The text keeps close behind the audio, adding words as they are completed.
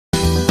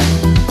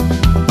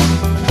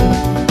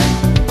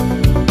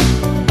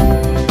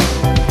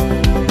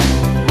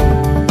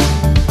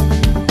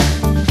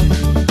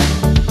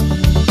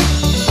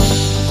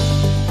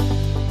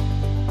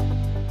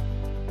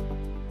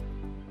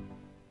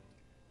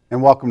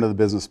and welcome to the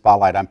Business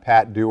Spotlight. I'm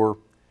Pat Dewar.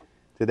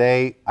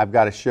 Today I've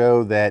got a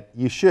show that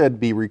you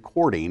should be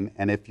recording,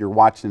 and if you're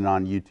watching it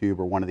on YouTube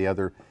or one of the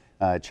other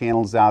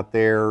channels out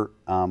there,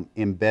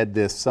 embed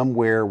this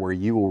somewhere where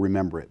you will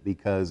remember it,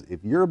 because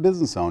if you're a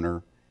business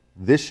owner,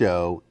 this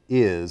show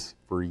is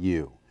for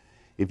you.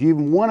 If you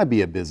even want to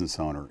be a business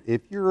owner,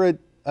 if you're a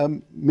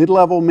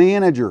mid-level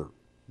manager,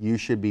 you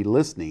should be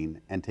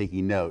listening and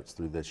taking notes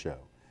through this show.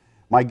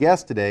 My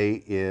guest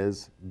today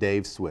is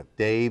Dave Swift.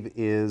 Dave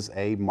is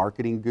a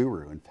marketing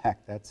guru. In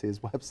fact, that's his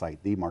website,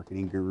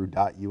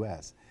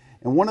 themarketingguru.us.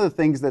 And one of the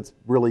things that's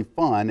really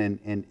fun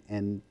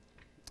and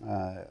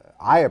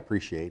I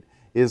appreciate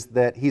is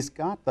that he's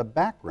got the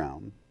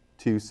background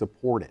to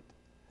support it.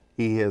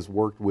 He has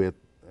worked with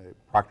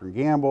Procter &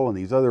 Gamble and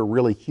these other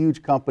really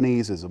huge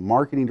companies as a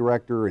marketing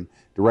director and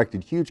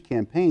directed huge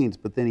campaigns,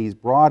 but then he's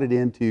brought it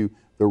into,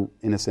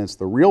 in a sense,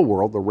 the real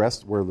world,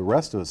 where the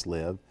rest of us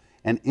live,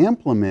 and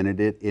implemented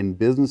it in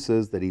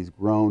businesses that he's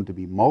grown to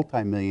be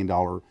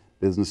multi-million-dollar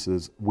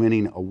businesses,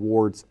 winning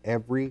awards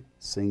every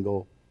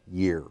single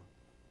year.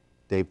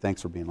 Dave,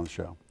 thanks for being on the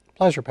show.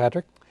 Pleasure,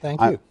 Patrick.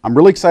 Thank you. I'm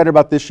really excited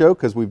about this show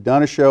because we've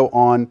done a show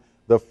on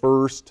the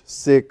first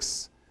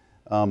 6,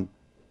 I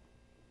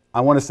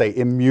want to say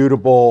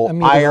immutable,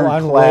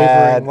 ironclad,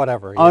 unwavering,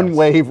 whatever. Yes.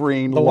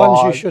 Unwavering the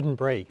laws. ones you shouldn't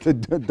break.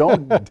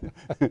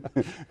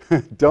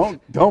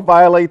 don't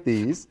violate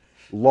these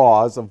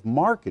laws of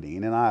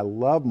marketing, and I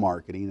love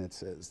marketing. It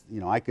says,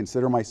 I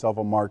consider myself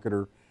a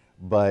marketer,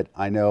 but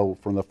I know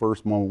from the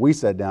first moment we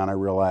sat down, I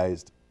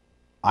realized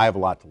I have a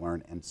lot to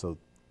learn, and so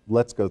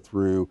let's go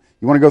through.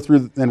 You want to go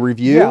through and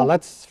review? Yeah,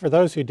 let's. For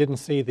those who didn't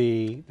see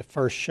the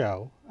first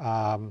show,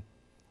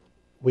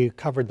 we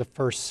covered the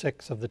first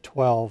 6 of the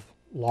 12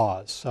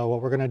 laws. So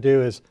what we're going to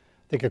do is,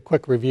 I think a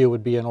quick review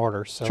would be in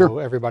order, so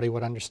sure, everybody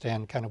would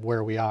understand kind of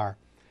where we are.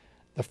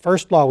 The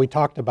first law we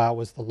talked about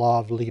was the law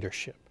of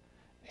leadership.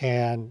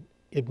 And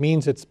it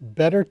means it's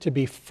better to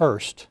be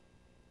first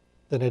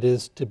than it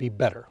is to be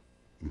better.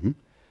 Mm-hmm.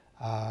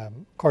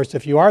 Of course,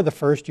 if you are the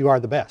first, you are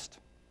the best,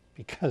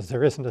 because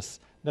there's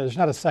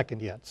not a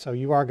second yet. So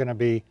you are going to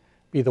be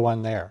the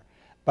one there.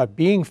 But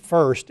being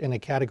first in a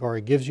category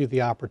gives you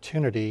the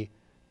opportunity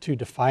to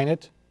define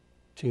it,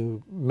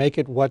 to make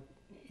it what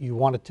you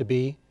want it to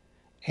be,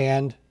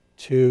 and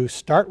to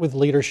start with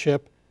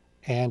leadership,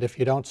 and if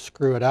you don't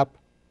screw it up,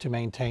 to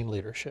maintain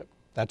leadership.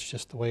 That's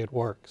just the way it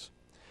works.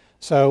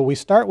 So we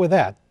start with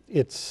that.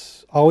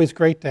 It's always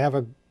great to have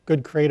a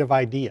good creative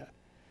idea.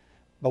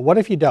 But what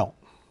if you don't?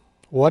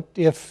 What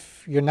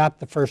if you're not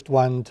the first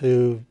one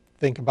to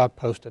think about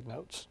Post-it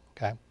notes?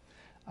 Okay.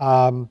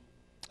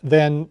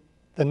 Then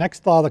the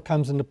next law that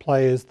comes into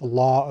play is the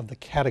law of the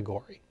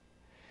category.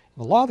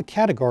 And the law of the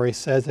category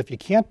says if you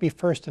can't be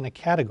first in a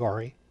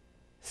category,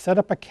 set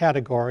up a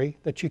category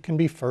that you can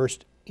be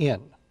first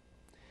in.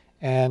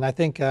 And I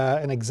think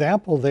an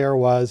example there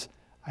was,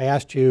 I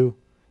asked you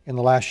in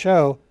the last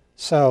show,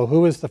 so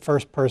who was the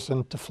first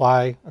person to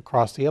fly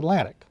across the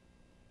Atlantic?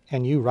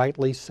 And you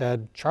rightly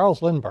said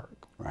Charles Lindbergh.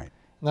 Right.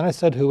 And then I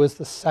said, who was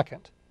the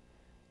second?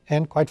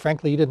 And quite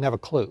frankly, you didn't have a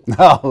clue.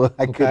 No,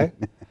 I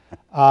couldn't.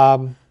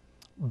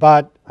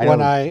 But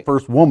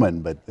first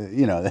woman, but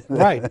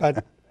Right,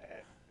 but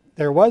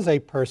there was a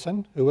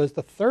person who was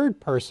the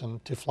third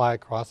person to fly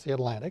across the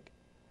Atlantic,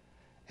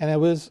 and it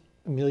was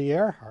Amelia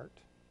Earhart.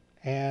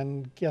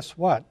 And guess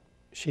what?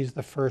 She's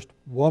the first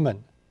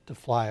woman to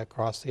fly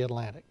across the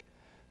Atlantic.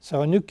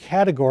 So a new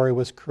category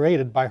was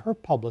created by her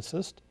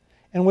publicist,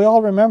 and we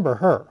all remember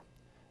her.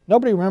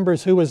 Nobody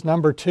remembers who was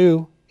number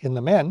 2 in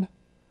the men,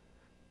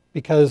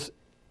 because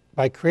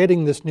by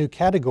creating this new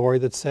category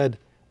that said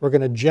we're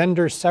going to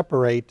gender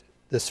separate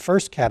this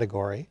first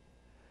category,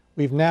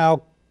 we've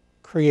now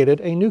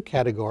created a new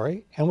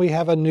category, and we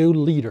have a new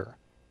leader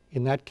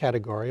in that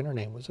category, and her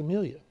name was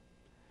Amelia.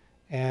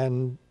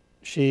 And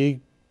she,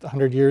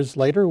 100 years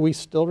later, we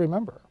still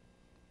remember her.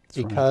 That's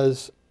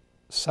because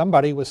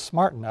somebody was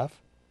smart enough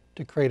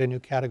to create a new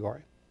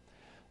category.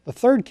 The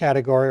third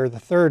category, or the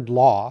third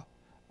law,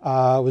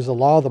 was the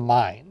law of the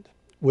mind,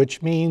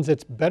 which means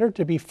it's better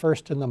to be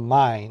first in the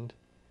mind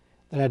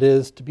than it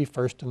is to be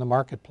first in the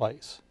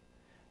marketplace.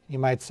 You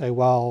might say,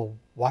 well,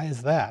 why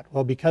is that?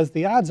 Well, because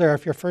the odds are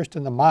if you're first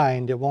in the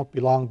mind, it won't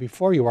be long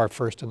before you are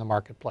first in the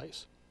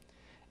marketplace.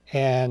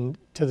 And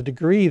to the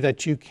degree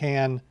that you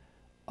can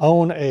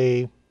own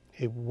a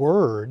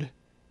word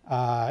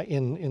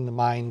in the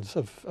minds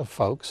of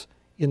folks,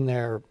 in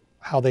their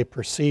how they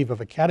perceive of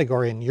a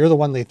category, and you're the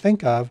one they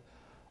think of,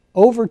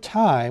 over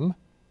time,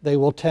 they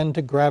will tend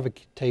to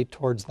gravitate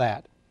towards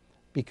that,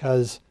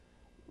 because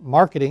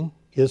marketing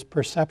is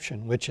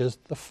perception, which is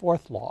the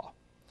fourth law.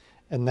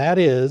 And that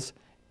is,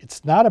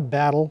 it's not a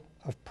battle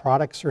of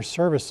products or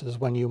services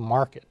when you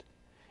market.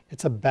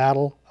 It's a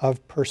battle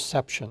of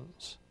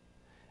perceptions.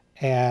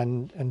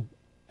 And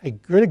a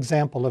good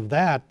example of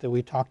that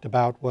we talked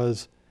about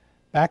was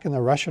back in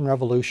the Russian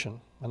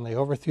Revolution, when they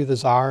overthrew the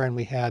Tsar, and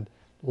we had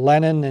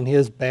Lenin and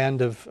his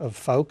band of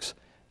folks,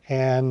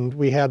 and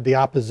we had the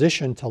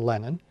opposition to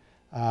Lenin,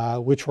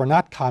 which were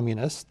not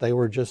communists. They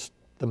were just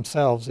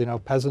themselves,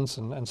 peasants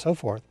and so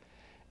forth.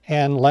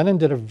 And Lenin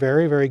did a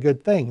very, very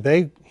good thing.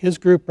 His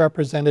group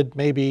represented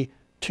maybe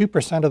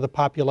 2% of the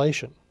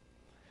population,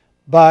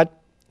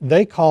 but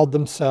they called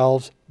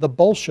themselves the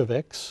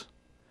Bolsheviks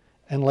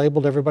and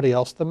labeled everybody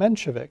else the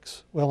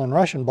Mensheviks. Well, in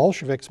Russian,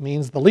 Bolsheviks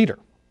means the leader.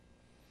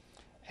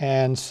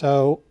 And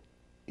so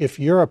if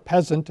you're a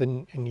peasant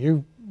and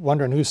you're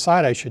wondering whose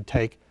side I should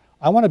take,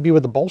 I want to be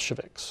with the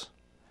Bolsheviks.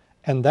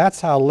 And that's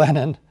how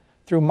Lenin,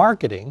 through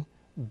marketing,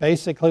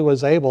 basically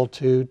was able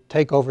to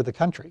take over the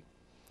country.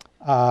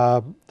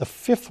 The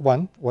fifth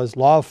one was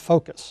law of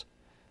focus.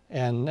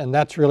 And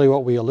that's really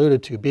what we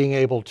alluded to, being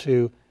able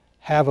to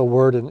have a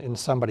word in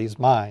somebody's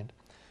mind.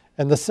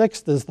 And the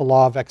sixth is the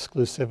law of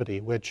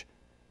exclusivity, which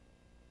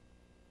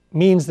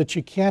means that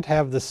you can't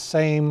have the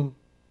same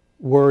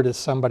word as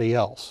somebody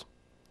else.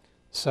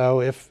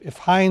 So if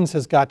Heinz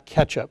has got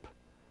ketchup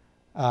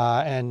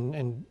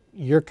and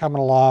you're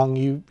coming along,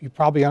 you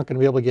probably aren't going to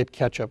be able to get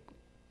ketchup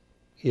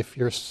if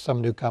you're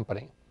some new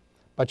company.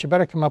 But you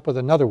better come up with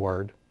another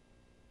word,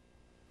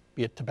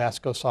 be it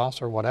Tabasco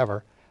sauce or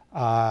whatever,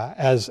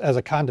 as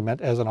a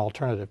condiment, as an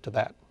alternative to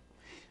that.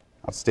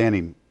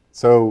 Outstanding.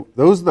 So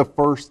those are the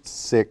first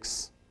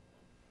six: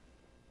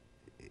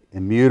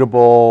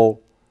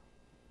 immutable,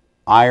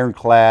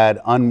 ironclad,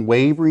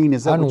 unwavering.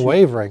 Is that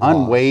unwavering? What you,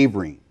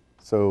 unwavering.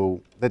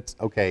 So that's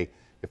okay.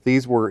 If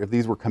these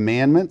were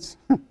commandments,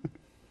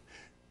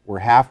 we're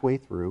halfway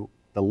through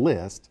the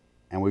list,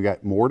 and we've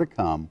got more to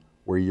come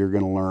where you're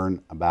going to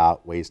learn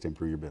about ways to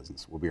improve your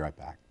business. We'll be right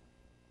back.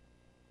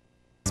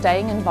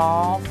 Staying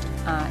involved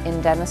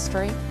in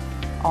dentistry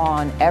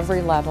on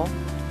every level,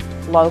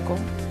 local,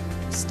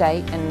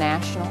 state, and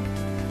national,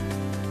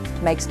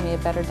 makes me a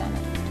better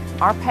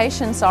dentist. Our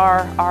patients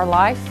are our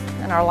life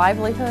and our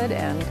livelihood,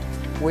 and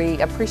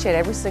we appreciate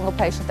every single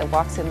patient that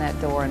walks in that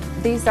door. And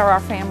these are our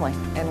family,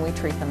 and we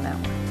treat them that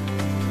way.